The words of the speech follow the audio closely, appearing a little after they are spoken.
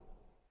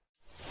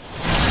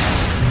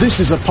This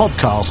is a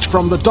podcast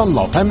from the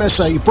Dunlop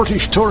MSA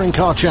British Touring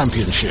Car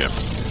Championship.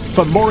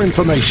 For more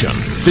information,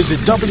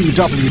 visit Gordon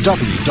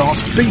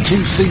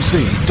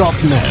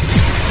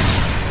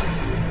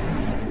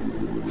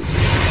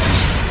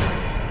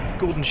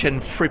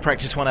Shedden free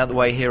practice one out the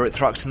way here at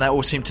Thruxton. That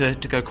all seemed to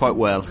go quite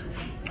well.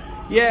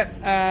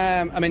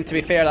 Yeah, I mean, to be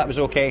fair, that was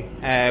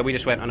okay. We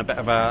just went on a bit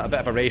of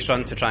a race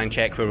run to try and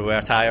check where we were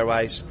tyre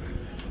wise.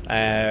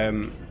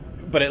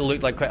 But it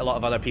looked like quite a lot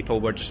of other people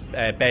were just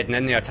bedding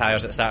in their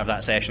tyres at the start of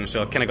that session,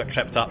 so I kind of got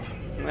tripped up,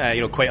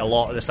 quite a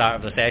lot at the start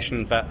of the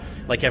session. But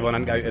like everyone, I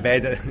hadn't got out of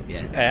bed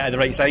at the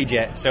right side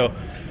yet. So,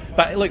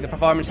 but look, the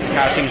performance of the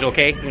car seems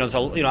okay.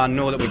 I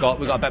know that we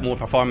got a bit more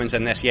performance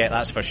in this yet.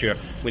 That's for sure.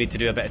 We need to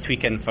do a bit of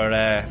tweaking for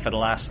the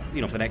last,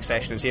 for the next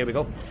session and see how we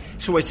go.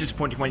 It's always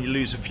disappointing when you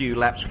lose a few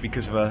laps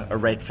because of a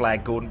red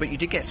flag, Gordon. But you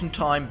did get some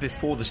time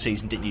before the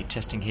season, didn't you,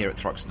 testing here at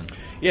Thruxton?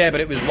 Yeah, but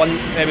it was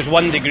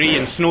 1 degree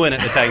and snowing at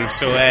the time,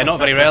 so not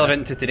very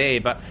relevant to today.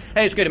 But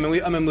it's good. I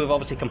mean, we've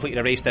obviously completed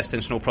a race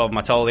distance, no problem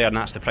at all there, and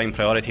that's the prime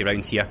priority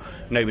around here.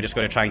 Now we just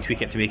got to try and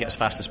tweak it to make it as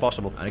fast as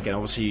possible. And again,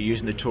 obviously, you're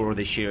using the Tourer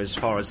this year as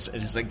far as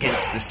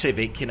against the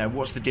Civic.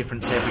 What's the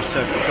difference every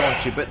circuit you've gone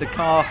to? But the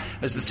car,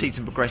 as the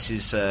season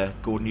progresses,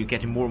 Gordon, you're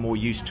getting more and more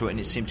used to it,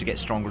 and it seems to get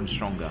stronger and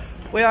stronger.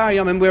 We are.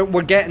 I mean,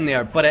 we're getting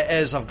there, but it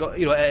is. It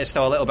is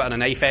still a little bit on a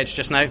knife edge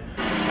just now.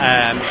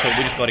 So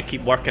we just got to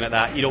keep working at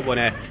that. You don't want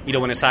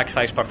to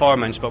sacrifice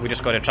performance, but we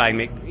just got to try and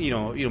make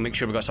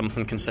sure we've got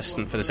something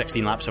consistent for the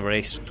 16 laps of a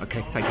race.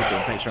 Okay, thank you,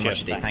 Gordon. Thanks very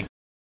much indeed. Thanks.